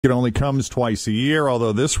It only comes twice a year,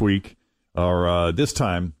 although this week, or this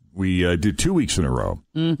time, we did 2 weeks in a row.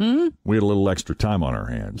 Mm-hmm. We had a little extra time on our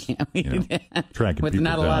hands. Yeah, we did. Tracking with people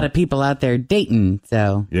not down. a lot of people out there dating,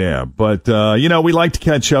 so. Yeah, but, we like to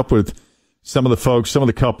catch up with some of the folks, some of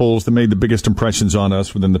the couples that made the biggest impressions on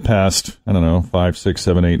us within the past, 5, 6,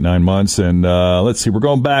 7, 8, 9 months. And let's see, we're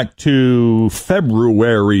going back to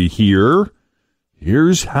February here.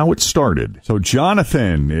 Here's how it started. So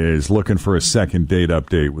Jonathan is looking for a second date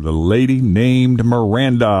update with a lady named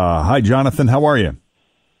Miranda. Hi, Jonathan. How are you?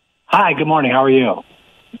 Hi, good morning. How are you?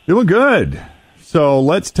 Doing good. So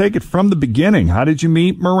let's take it from the beginning. How did you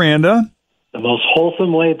meet Miranda? The most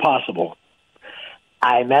wholesome way possible.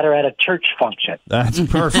 I met her at a church function. That's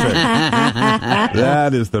perfect.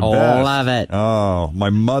 That is the best. Love it. Oh,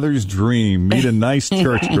 my mother's dream. Meet a nice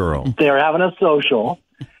church girl. They were having a social,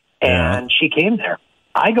 and she came there.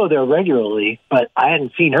 I go there regularly, but I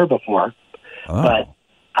hadn't seen her before. Oh. But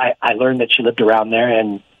I learned that she lived around there,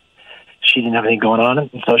 and she didn't have anything going on, and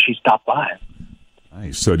so she stopped by.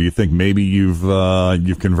 Nice. So do you think maybe you've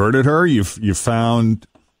converted her? You've found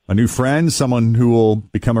a new friend, someone who will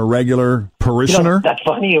become a regular parishioner? That's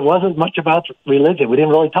funny. It wasn't much about religion. We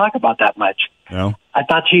didn't really talk about that much. No? I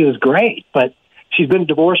thought she was great, but she's been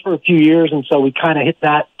divorced for a few years, and so we kind of hit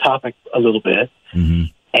that topic a little bit.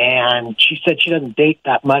 Mm-hmm. And she said she doesn't date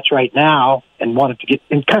that much right now and wanted to get,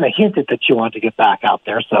 and kind of hinted that she wanted to get back out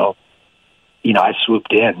there. So, I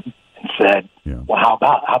swooped in and said, well, how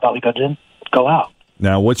about we go out?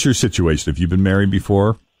 Now, what's your situation? Have you been married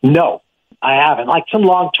before? No, I haven't. Like some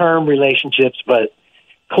long-term relationships, but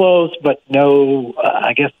close, but no,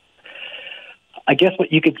 I guess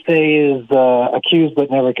what you could say is accused but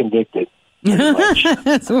never convicted.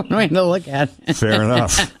 That's one way to look at it. Fair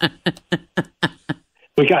enough.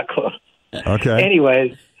 We got close. Okay.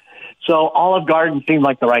 Anyways, so Olive Garden seemed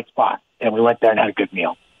like the right spot, and we went there and had a good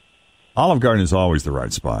meal. Olive Garden is always the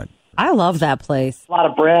right spot. I love that place. A lot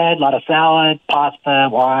of bread, a lot of salad, pasta,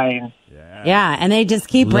 wine. Yeah, and they just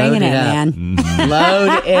keep bringing it, man. Mm-hmm.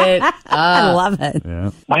 Load it up. I love it.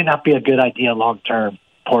 Yeah. Might not be a good idea long-term,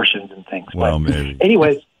 portions and things. Well, but maybe.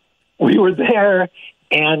 Anyways, we were there,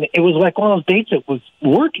 and it was like one of those dates that was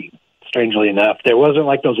working, strangely enough. There wasn't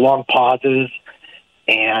like those long pauses,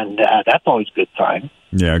 and that's always a good sign.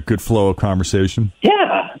 Yeah, good flow of conversation.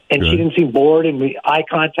 Yeah, and she didn't seem bored, and eye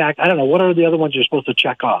contact. I don't know. What are the other ones you're supposed to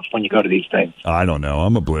check off when you go to these things? I don't know.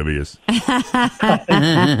 I'm oblivious. It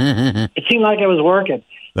seemed like it was working.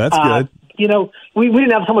 That's good. We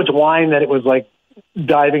didn't have so much wine that it was like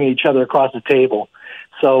diving at each other across the table.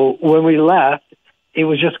 So when we left, it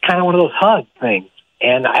was just kind of one of those hug things.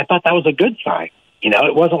 And I thought that was a good sign.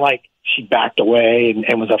 It wasn't like she backed away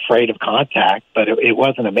and was afraid of contact, but it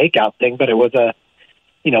wasn't a makeout thing, but it was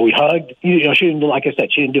we hugged. She didn't do, like I said,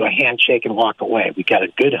 she didn't do a handshake and walk away. We got a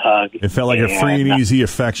good hug. It felt like a free and easy,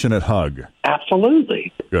 affectionate hug.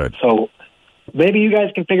 Absolutely. Good. So maybe you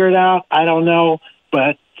guys can figure it out. I don't know,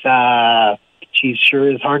 but she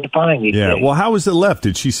sure is hard to find these days. Well, how was it left?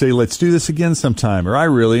 Did she say, let's do this again sometime? Or I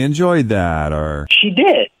really enjoyed that? Or she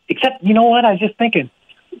did. Except, you know what? I was just thinking,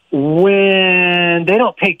 when they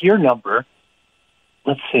don't take your number,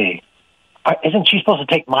 let's see. Isn't she supposed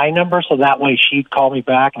to take my number so that way she'd call me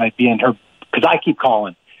back and I'd be in her? Because I keep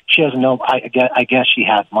calling. She doesn't know. I guess she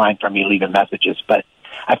has mine from me leaving messages, but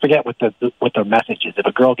I forget what the message is. If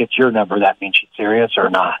a girl gets your number, that means she's serious or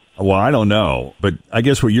not. Well, I don't know, but I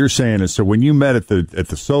guess what you're saying is, so when you met at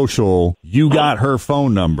the social, you got her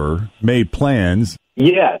phone number, made plans.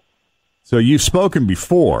 Yeah. So you've spoken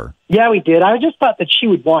before. Yeah, we did. I just thought that she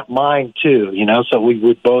would want mine too, so we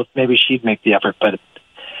would both, maybe she'd make the effort, but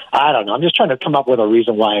I don't know. I'm just trying to come up with a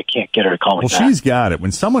reason why I can't get her to call me back. Well, she's got it.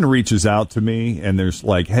 When someone reaches out to me and there's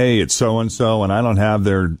like, hey, it's so-and-so, and I don't have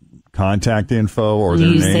their contact info or their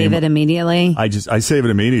name. You save it immediately? I save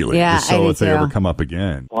it immediately. Yeah, just so I do if they too. ever come up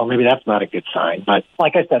again. Well, maybe that's not a good sign. But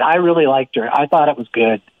like I said, I really liked her. I thought it was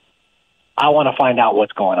good. I want to find out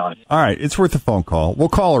what's going on. All right. It's worth a phone call. We'll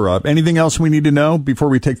call her up. Anything else we need to know before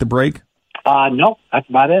we take the break? No, that's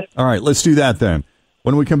about it. All right. Let's do that then.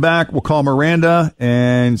 When we come back, we'll call Miranda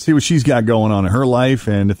and see what she's got going on in her life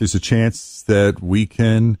and if there's a chance that we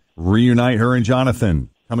can reunite her and Jonathan.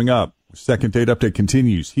 Coming up, second date update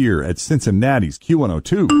continues here at Cincinnati's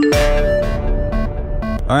Q102.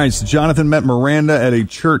 All right, so Jonathan met Miranda at a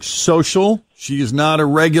church social. She is not a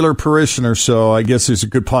regular parishioner, so I guess there's a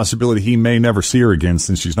good possibility he may never see her again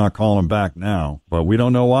since she's not calling him back now. But we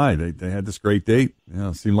don't know why. They had this great date.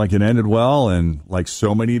 It seemed like it ended well, and like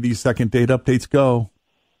so many of these second date updates go,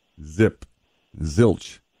 zip,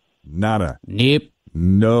 zilch, nada. Nope.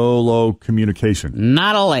 No low communication.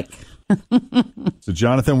 Not a lick. So,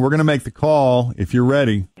 Jonathan, we're going to make the call if you're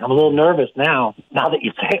ready. I'm a little nervous now that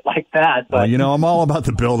you say it like that. But I'm all about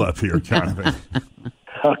the build-up here, Jonathan.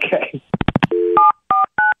 Okay.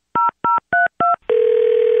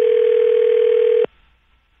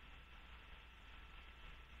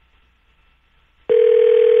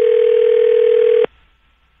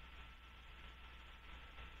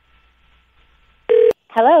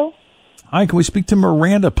 Hello, Hi, can we speak to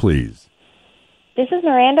Miranda, please? this is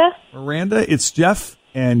Miranda. Miranda, it's Jeff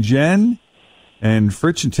and Jen and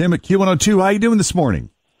Fritz and Tim at Q102. How you doing this morning?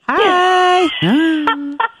 Hi.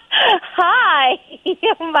 Hi.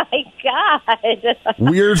 Oh, my God.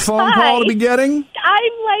 Weird phone Hi. call to be getting?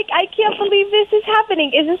 I'm like, I can't believe this is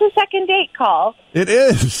happening. Is this a second date call? It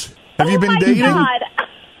is. Have you been my dating? God.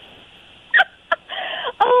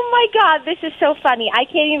 Oh, my God. This is so funny. I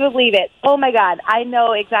can't even believe it. Oh, my God. I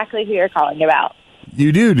know exactly who you're calling about.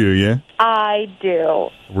 You do you? I do.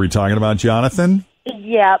 Were you talking about Jonathan?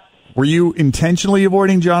 Yep. Were you intentionally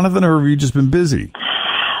avoiding Jonathan, or have you just been busy?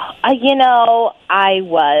 I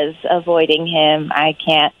was avoiding him. I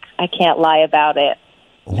can't lie about it.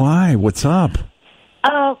 Why? What's up?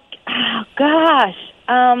 Oh gosh.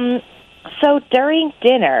 So during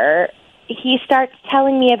dinner, he starts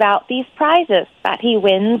telling me about these prizes that he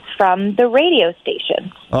wins from the radio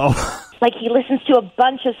station. Oh, Like, he listens to a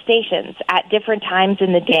bunch of stations at different times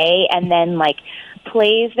in the day and then,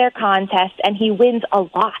 plays their contest, and he wins a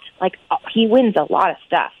lot. He wins a lot of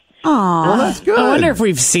stuff. Aw. well, that's good. I wonder if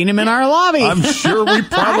we've seen him in our lobby. I'm sure we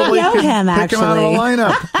probably I know could him, pick him out of a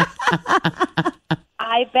lineup.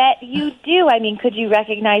 I bet you do. I mean, could you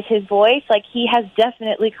recognize his voice? He has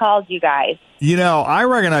definitely called you guys. I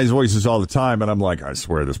recognize voices all the time, and I'm like, I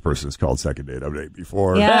swear this person's called Second Date Update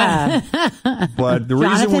before. Yeah. But the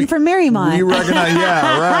Jonathan reason from Marymount. we recognize,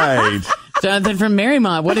 yeah, right. Jonathan from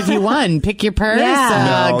Marymount. What have you won? Pick your purse?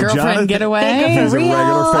 Yeah. No, Girlfriend Jonathan- getaway? He's a real.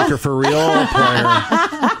 regular Faker for real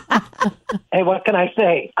player. Hey, what can I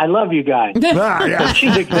say? I love you guys. Ah, yeah.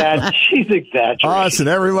 She's exaggerating. Us and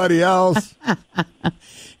everybody else.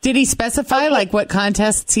 Did he specify what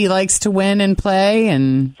contests he likes to win and play?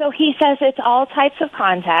 And So he says it's all types of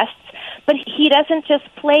contests, but he doesn't just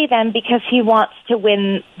play them because he wants to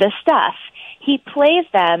win the stuff. He plays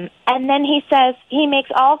them, and then he says he makes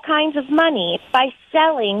all kinds of money by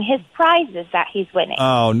selling his prizes that he's winning.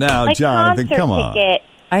 Oh, now, Jonathan, concert come on. ticket.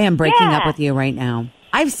 I am breaking Yeah. up with you right now.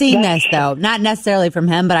 I've seen this, though. Not necessarily from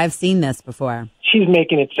him, but I've seen this before. She's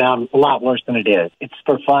making it sound a lot worse than it is. It's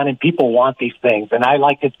for fun, and people want these things, and I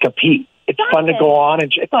like to compete. It's fun to go on,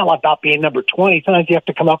 and it's not about being number 20. Sometimes you have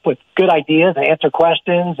to come up with good ideas and answer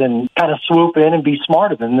questions and kind of swoop in and be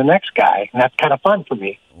smarter than the next guy, and that's kind of fun for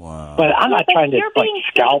me. Wow. But I'm not But trying to you're being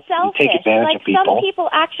scalp so and take selfish. advantage of people. Some people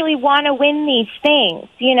actually want to win these things,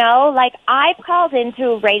 I've called into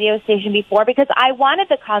a radio station before because I wanted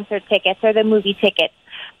the concert tickets or the movie tickets.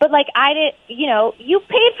 But, I didn't, you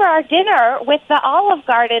paid for our dinner with the Olive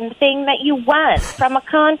Garden thing that you won from a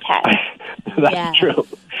contest. That's Yeah. true.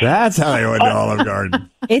 That's how they went to Olive Garden.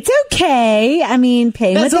 It's okay. I mean,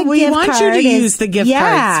 paying that's with what a we gift want card you to is- use the gift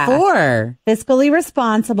yeah, cards for. fiscally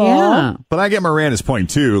responsible. Yeah. But I get Miranda's point,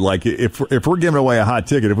 too. If we're giving away a hot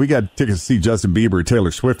ticket, if we got tickets to see Justin Bieber or Taylor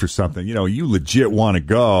Swift or something, you legit want to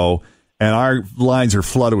go. And our lines are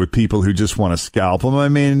flooded with people who just want to scalp them. I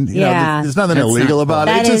mean, Yeah. there's nothing That's illegal not about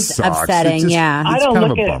cool. it. It That just is sucks. upsetting, It's just- yeah. It's I don't kind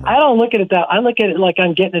look of a at bummer. it. I don't look at it that. I look at it like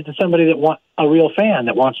I'm getting it to somebody that a real fan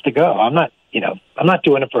that wants to go. I'm not. I'm not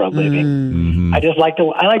doing it for a living. Mm-hmm. I just like to.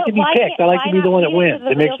 I like to be Why picked. I can't- like to why be the not one that use wins.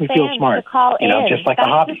 the It makes real me feel fans smart. to call in? Just like That's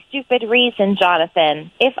a hobby. a stupid reason,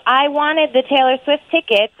 Jonathan. If I wanted the Taylor Swift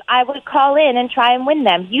tickets, I would call in and try and win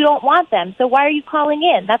them. You don't want them, so why are you calling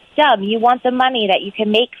in? That's dumb. You want the money that you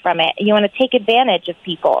can make from it. You want to take advantage of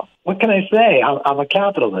people. What can I say? I'm a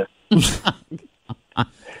capitalist.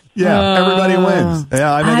 Yeah, everybody wins.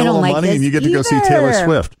 Yeah, I make I a don't little like money, and this you get to go see Taylor either.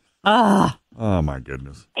 Swift. Ah, Oh, my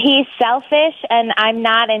goodness. He's selfish, and I'm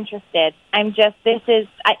not interested. I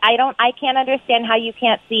can't understand how you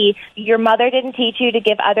can't see your mother didn't teach you to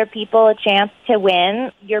give other people a chance to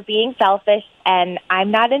win. You're being selfish, and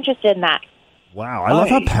I'm not interested in that. Wow, I love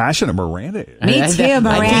how passionate Miranda is. Me too,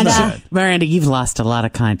 Miranda. Miranda, you've lost a lot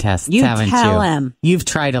of contests, You haven't tell you? him. You've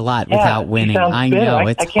tried a lot Yeah, without she winning. sounds I bitter. know,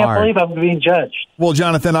 it's I can't hard. believe I'm being judged. Well,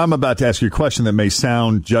 Jonathan, I'm about to ask you a question that may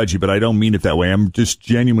sound judgy, but I don't mean it that way. I'm just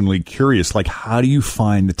genuinely curious. How do you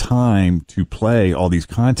find the time to play all these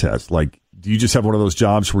contests? Do you just have one of those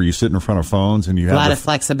jobs where you sit in front of phones and you A have lot of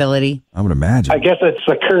flexibility. I would imagine. I guess it's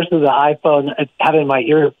the curse of the iPhone having my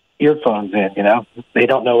earphones in. They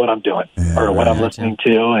don't know what I'm doing or what I'm listening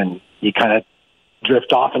to, and you kind of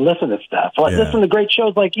drift off and listen to stuff. Yeah. Listen to great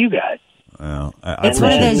shows like you guys. Well, It's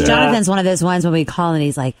one of those. appreciate that. Jonathan's one of those ones when we call and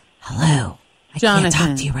he's like, "Hello, I can't Jonathan.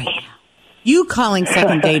 talk to you right now." You calling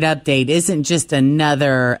second date update isn't just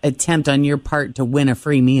another attempt on your part to win a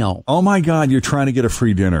free meal. Oh my God, you're trying to get a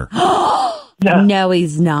free dinner. No,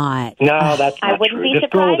 he's not. No, that's I not wouldn't true. be This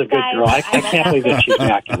girl is a surprised, good girl. I guys. can't believe that she's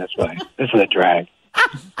acting this way. This is a drag.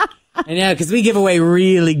 I know, because we give away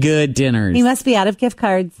really good dinners. He must be out of gift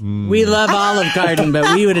cards. We love Olive Garden,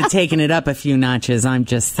 but we would have taken it up a few notches. I'm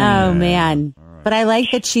just saying. Oh man. But I like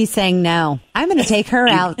that she's saying no. I'm going to take her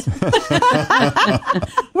out.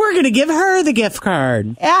 We're going to give her the gift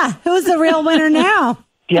card. Yeah, who's the real winner now?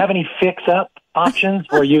 Do you have any fix-up options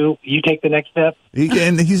where you take the next step?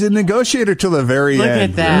 And he's a negotiator till the very Look end.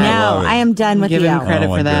 at that. I No, love it. I am done with Give you. him credit Oh,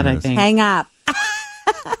 my for that, goodness. I think. Hang up.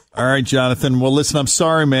 All right, Jonathan. Well, listen, I'm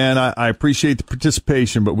sorry, man. I appreciate the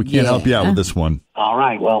participation, but we can't help you out with this one. All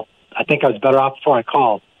right. Well, I think I was better off before I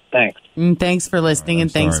called. Thanks. And thanks for listening,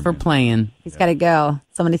 and thanks sorry, for man. playing. He's got to go.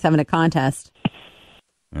 Somebody's having a contest.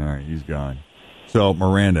 All right, he's gone. So,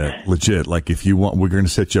 Miranda, legit, like if you want, we're going to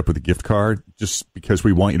set you up with a gift card just because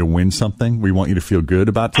we want you to win something. We want you to feel good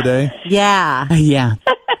about today Yeah. Yeah.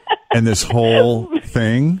 and this whole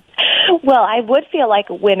thing. Well, I would feel like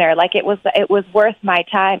a winner, like it was worth my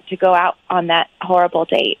time to go out on that horrible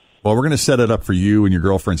date. Well, we're going to set it up for you and your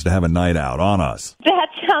girlfriends to have a night out on us. That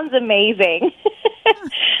sounds amazing.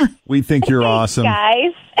 We think you're awesome.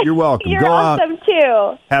 Guys. You're welcome. You're Go awesome out,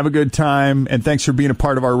 too. have a good time, and thanks for being a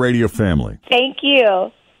part of our radio family. Thank you.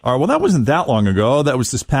 All right, well, that wasn't that long ago. That was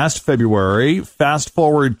this past February. Fast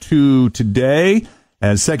forward to today.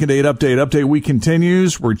 As Second Date Update Week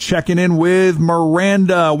continues, we're checking in with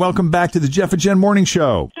Miranda. Welcome back to the Jeff and Jen Morning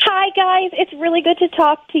Show. Hi guys, it's really good to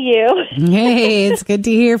talk to you. Hey, it's good to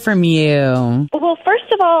hear from you. Well,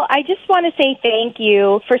 first of all, I just want to say thank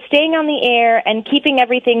you for staying on the air and keeping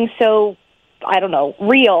everything so, I don't know,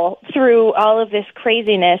 real through all of this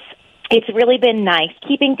craziness. It's really been nice,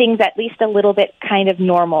 keeping things at least a little bit kind of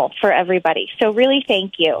normal for everybody. So really,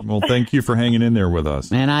 thank you. Well, thank you for hanging in there with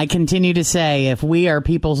us. And I continue to say, if we are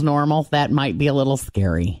people's normal, that might be a little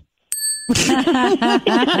scary.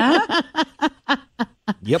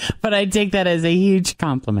 Yep. But I take that as a huge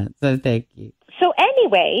compliment. So thank you. So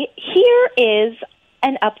anyway, here is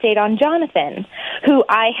an update on Jonathan, who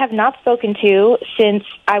I have not spoken to since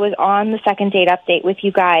I was on the Second Date Update with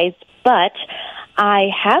you guys, but I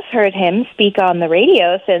have heard him speak on the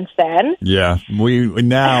radio since then. Yeah,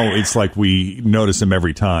 now it's like we notice him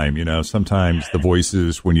every time. You know, sometimes the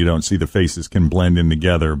voices, when you don't see the faces, can blend in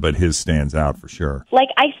together, but his stands out for sure. Like,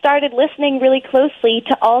 I started listening really closely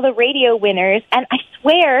to all the radio winners, and I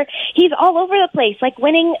swear he's all over the place, like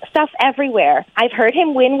winning stuff everywhere. I've heard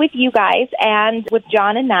him win with you guys and with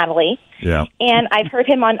John and Natalie, Yeah. and I've heard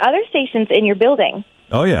him on other stations in your building.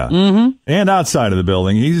 Oh yeah. Mm-hmm. And outside of the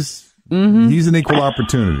building, he's an equal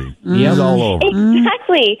opportunity. He's all over.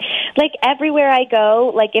 Exactly. Like, everywhere I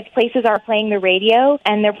go, like, if places are playing the radio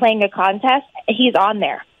and they're playing a contest, he's on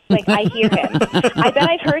there. Like, I hear him. I bet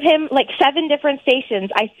I've heard him, like, 7 different stations,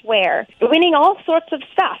 I swear. Winning all sorts of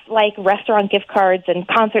stuff, like restaurant gift cards and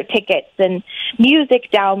concert tickets and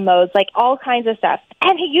music downloads, like, all kinds of stuff.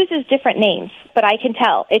 And he uses different names, but I can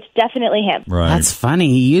tell. It's definitely him. Right. That's funny.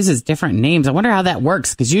 He uses different names. I wonder how that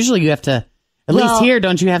works, because usually you have to, at least here,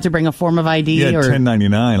 don't you have to bring a form of ID? Yeah, or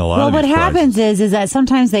 1099. A lot. Well, of what these happens prizes. is that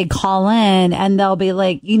sometimes they call in and they'll be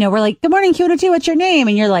like, you know, we're like, "Good morning, Q2, what's your name?"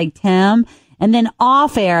 And you're like, "Tim." And then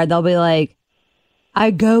off air, they'll be like,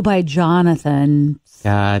 "I go by Jonathan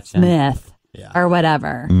Gotcha. Smith," or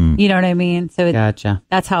whatever. You know what I mean? So Gotcha.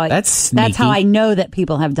 that's how That's that's how sneaky. I know that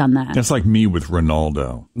people have done that. That's like me with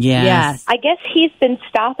Ronaldo. Yes. Yes. I guess he's been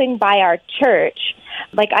stopping by our church.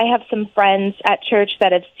 Like, I have some friends at church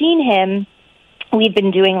that have seen him. We've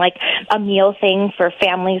been doing, like, a meal thing for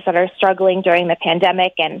families that are struggling during the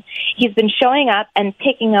pandemic, and he's been showing up and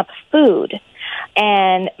picking up food.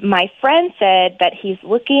 And my friend said that he's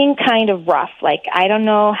looking kind of rough. Like, I don't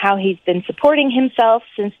know how he's been supporting himself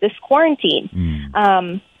since this quarantine.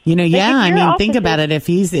 You know, yeah. if I your mean, office think about it. If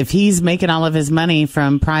he's making all of his money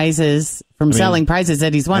from prizes, from selling prizes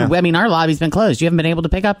that he's won. Yeah. I mean, our lobby's been closed. You haven't been able to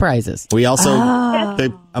pick up prizes We also,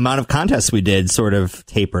 the amount of contests we did sort of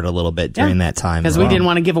tapered a little bit during that time. because we didn't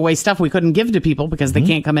want to give away stuff we couldn't give to people because they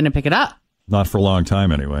can't come in and pick it up. Not for a long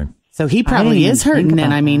time, anyway. So he didn't probably even is think hurting. And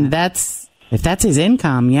about I mean, that. if that's his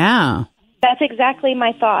income, yeah. That's exactly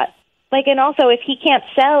my thought. Like, and also, if he can't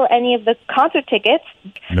sell any of the concert tickets,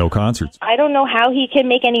 No concerts. I don't know how he can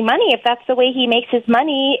make any money. If that's the way he makes his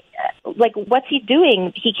money, like, what's he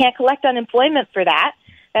doing? He can't collect unemployment for that.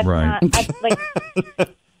 That's Right. not, like,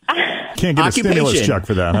 Can't get a stimulus Occupation. check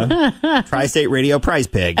for that, huh? Tri-State Radio Prize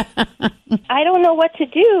Pig. I don't know what to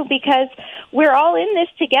do because we're all in this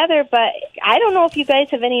together, but I don't know if you guys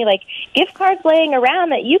have any, like, gift cards laying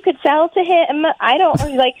around that you could sell to him. I don't, or,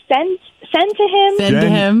 like, send to him. Send to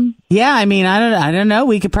Jen? him. Yeah, I mean, I don't know.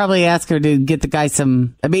 We could probably ask her to get the guy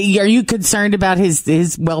some. I mean, are you concerned about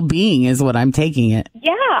his well-being? Is what I'm taking it.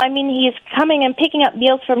 Yeah, I mean, he's coming and picking up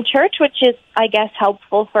meals from church, which is, I guess,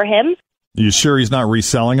 helpful for him. You sure he's not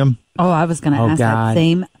reselling them? Oh, I was going to ask God. that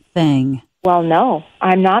same thing. Well, no,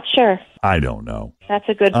 I'm not sure. I don't know. That's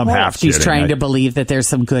a good I'm point. half She's kidding. trying to believe that there's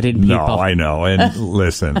some good in people. No, I know. And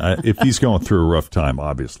listen, if he's going through a rough time,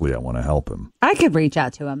 obviously I want to help him. I could reach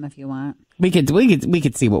out to him if you want. We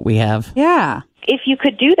could see what we have. Yeah. If you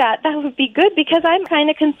could do that, that would be good because I'm kind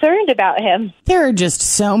of concerned about him. There are just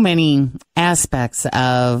so many aspects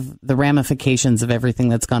of the ramifications of everything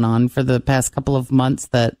that's gone on for the past couple of months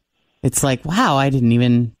that it's like, wow, I didn't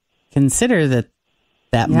even consider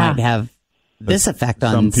that might have this effect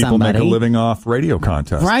on Some people somebody. make a living off radio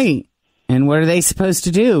contests. Right. And what are they supposed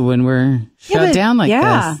to do when we're shut but- down like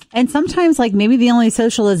this? And sometimes, like, maybe the only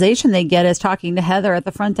socialization they get is talking to Heather at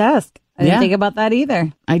the front desk. I didn't Yeah. think about that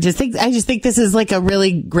either. I just think this is like a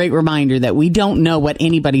really great reminder that we don't know what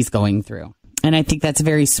anybody's going through. And I think that's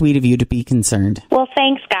very sweet of you to be concerned. Well,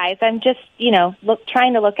 thanks, guys. I'm just,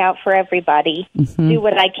 trying to look out for everybody. Do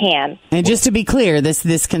what I can. And just to be clear,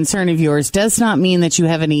 this concern of yours does not mean that you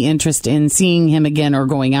have any interest in seeing him again or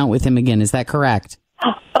going out with him again. Is that correct?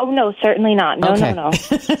 Oh, no, certainly not. No, Okay. no.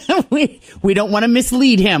 we don't want to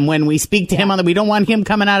mislead him when we speak to him on we don't want him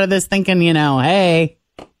coming out of this thinking, hey.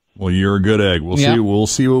 Well, you're a good egg. We'll Yep. see. We'll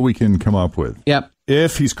see what we can come up with. Yep.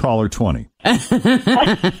 If he's caller 20.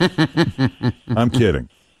 I'm kidding.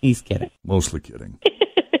 He's kidding. Mostly kidding.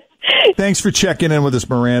 Thanks for checking in with us,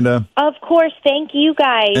 Miranda. Of course. Thank you,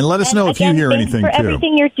 guys. And let us know if you again, hear thanks anything, for too.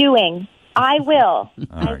 everything you're doing. I will.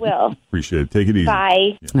 I right. will. Appreciate it. Take it easy.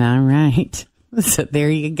 Bye. All right. So there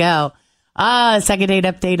you go. Second date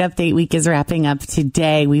update week is wrapping up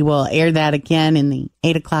today. We will air that again in the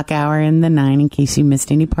 8 o'clock hour and the 9 in case you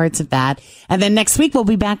missed any parts of that. And then next week we'll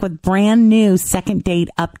be back with brand new second date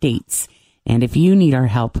updates. And if you need our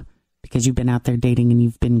help because you've been out there dating and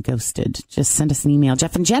you've been ghosted, just send us an email.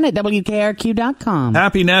 Jeff and Jen at WKRQ.com.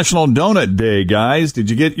 Happy National Donut Day, guys. Did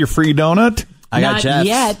you get your free donut? I got Not Jeff's.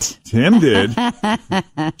 yet. Tim did.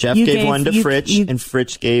 Jeff You gave gave- one to you- Fritch, you- and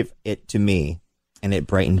Fritch gave it to me, and it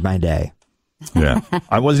brightened my day. Yeah.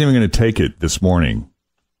 I wasn't even going to take it this morning,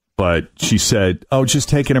 but she said, oh, just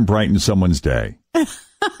take it and brighten someone's day.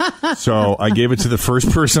 So I gave it to the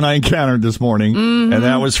first person I encountered this morning, and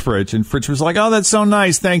that was Fritch. And Fritch was like, oh, that's so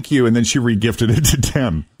nice. Thank you. And then she regifted it to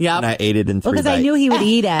Tim. And I Yep. ate it in 3 Well, because bites. I knew he would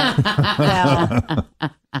eat it. So,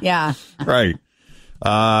 yeah. Right.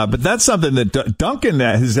 But that's something that Dunkin'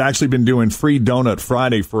 has actually been doing free Donut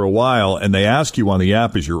Friday for a while, and they ask you on the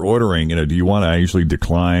app as you're ordering, do you want to? I usually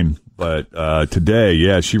decline. But today,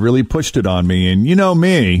 yeah, she really pushed it on me, and you know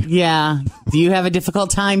me. Yeah. Do you have a difficult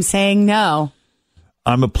time saying no?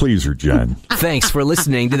 I'm a pleaser, Jen. Thanks for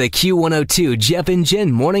listening to the Q102 Jeff and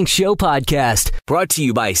Jen Morning Show podcast, brought to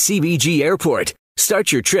you by CBG Airport.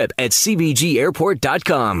 Start your trip at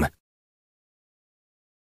CBGAirport.com.